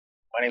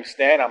My name's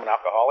Stan. I'm an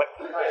alcoholic.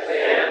 Hi,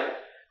 Stan.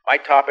 My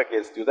topic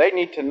is, do they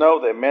need to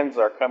know that amends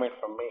are coming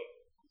from me?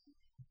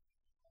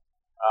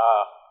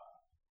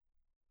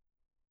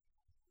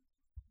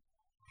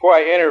 Before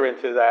I enter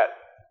into that,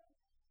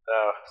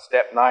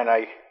 step 9,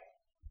 I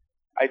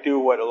do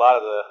what a lot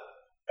of the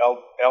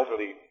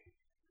elderly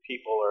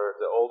people or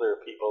the older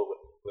people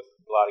with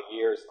a lot of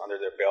years under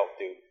their belt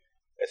do,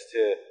 is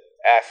to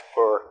ask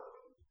for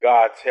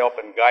God's help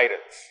and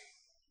guidance.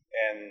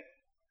 And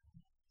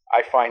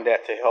I find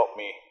that to help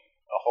me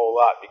a whole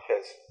lot,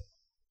 because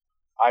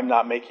I'm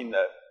not making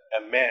the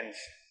amends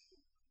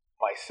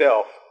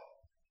myself.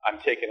 I'm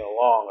taking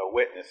along a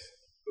witness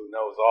who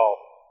knows all,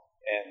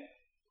 and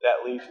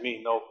that leaves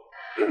me no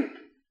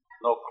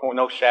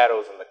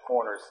shadows in the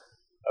corners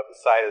of the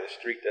side of the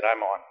street that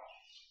I'm on.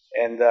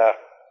 And the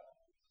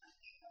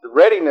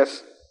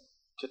readiness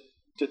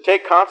to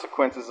take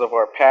consequences of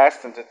our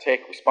past and to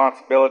take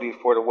responsibility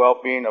for the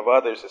well-being of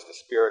others is the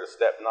spirit of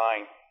step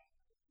 9.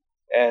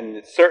 And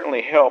it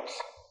certainly helps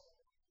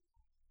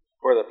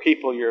for the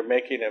people you're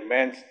making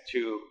amends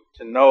to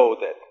know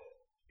that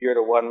you're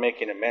the one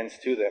making amends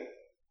to them.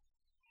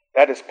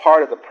 That is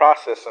part of the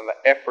process and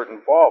the effort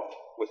involved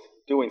with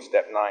doing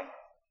step 9.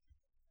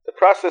 The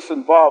process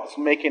involves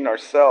making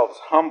ourselves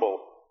humble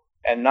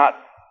and not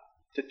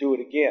to do it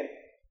again.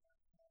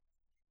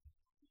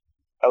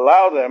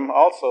 Allow them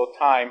also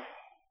time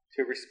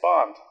to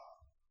respond.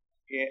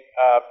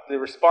 The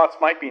response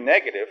might be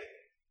negative.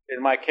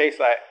 In my case,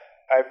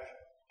 I've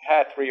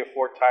had 3 or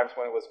 4 times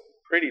when it was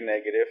pretty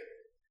negative,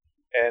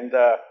 and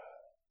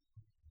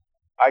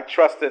I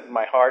trusted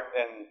my heart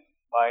and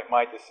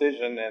my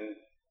decision, and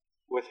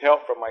with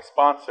help from my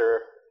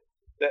sponsor,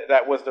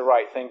 that was the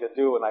right thing to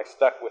do, and I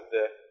stuck with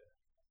the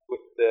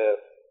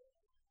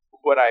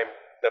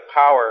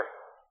power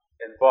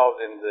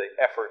involved in the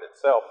effort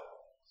itself.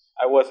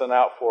 I wasn't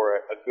out for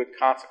a good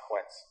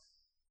consequence.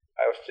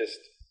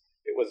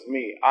 It was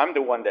me. I'm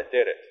the one that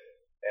did it,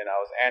 and I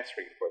was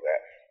answering for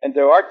that. And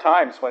there are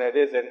times when it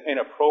is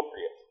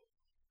inappropriate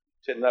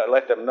to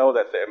let them know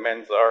that the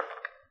amends are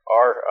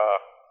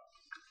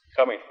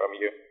coming from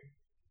you.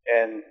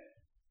 And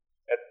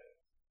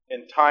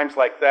in times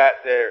like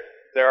that,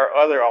 there are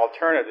other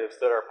alternatives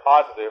that are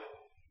positive,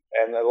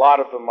 and a lot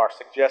of them are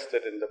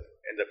suggested in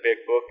the big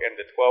book and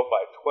the 12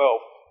 by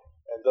 12.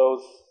 And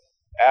those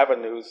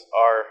avenues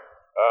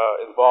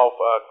involve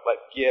like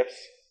gifts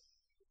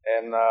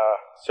and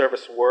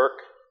service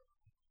work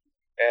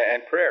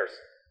and prayers.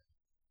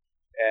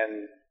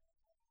 And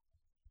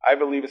I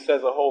believe it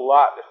says a whole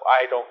lot if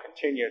I don't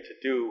continue to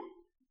do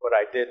what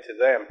I did to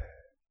them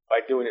by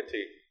doing it to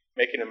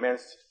making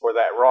amends for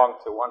that wrong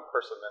to one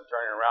person, then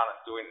turning around and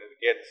doing it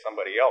again to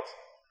somebody else.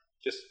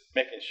 Just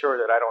making sure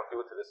that I don't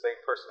do it to the same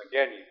person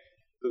again. You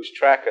lose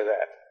track of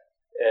that.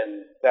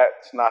 And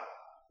that's not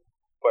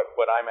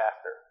what I'm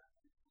after.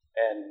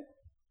 And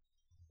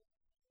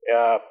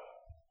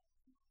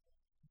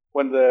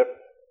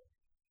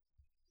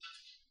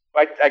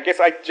I guess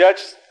I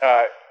judge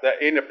the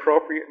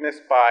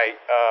inappropriateness by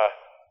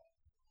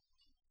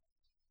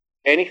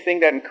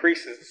anything that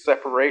increases the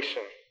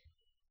separation,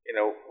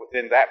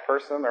 within that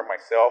person or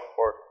myself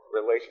or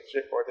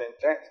relationship or the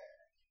intent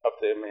of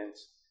the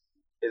amends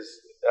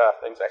is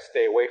things I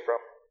stay away from.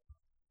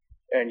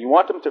 And you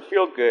want them to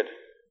feel good,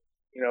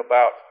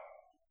 about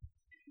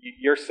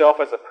yourself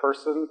as a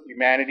person,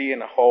 humanity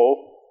in a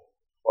whole,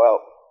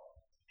 while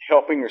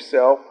helping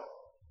yourself.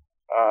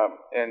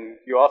 And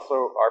you also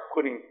are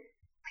putting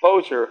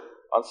closure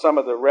on some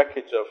of the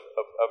wreckage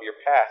of your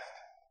past.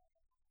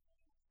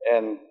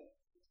 And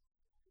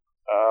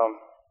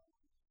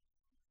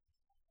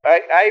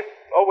I've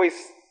always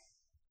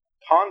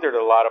pondered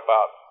a lot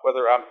about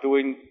whether I'm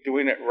doing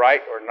it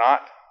right or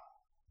not.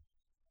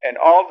 And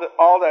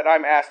all that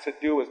I'm asked to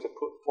do is to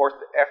put forth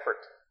the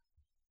effort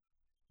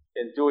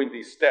in doing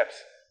these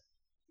steps.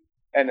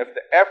 And if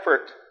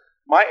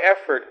my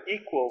effort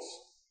equals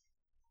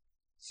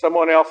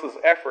someone else's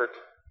effort,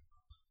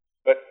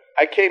 but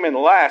I came in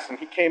last and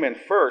he came in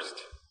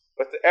first,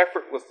 but the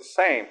effort was the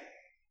same,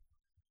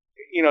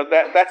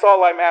 that's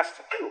all I'm asked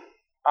to do.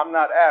 I'm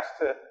not asked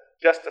to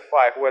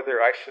justify whether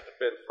I should have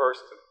been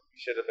first and he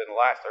should have been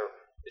last, or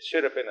it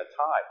should have been a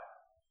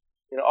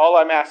tie. All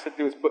I'm asked to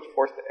do is put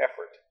forth the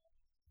effort.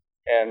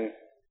 And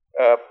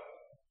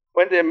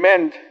when the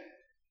amend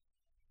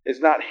is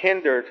not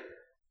hindered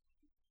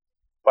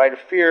by the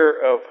fear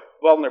of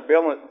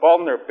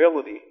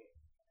vulnerability,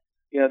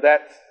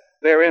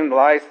 therein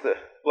lies the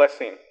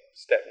blessing,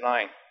 step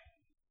 9.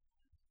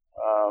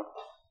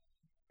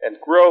 And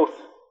growth,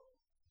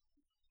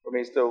 for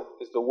me, is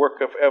the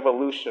work of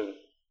evolution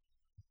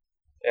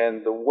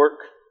and the work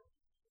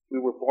we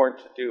were born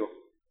to do.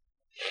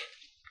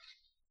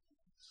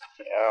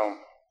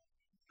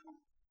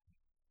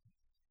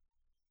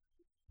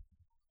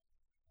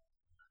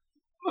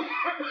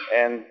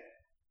 And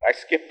I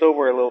skipped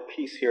over a little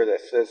piece here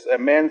that says,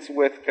 amends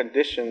with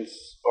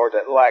conditions or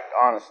that lack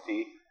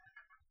honesty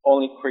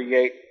only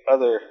create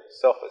other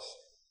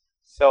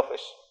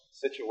selfish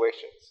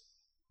situations.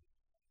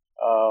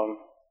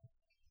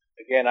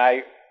 Again,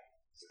 I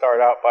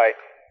start out by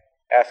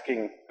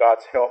asking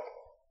God's help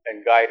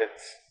and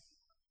guidance,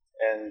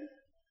 and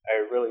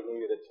I really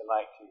needed it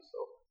tonight too. So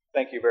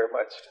thank you very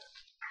much.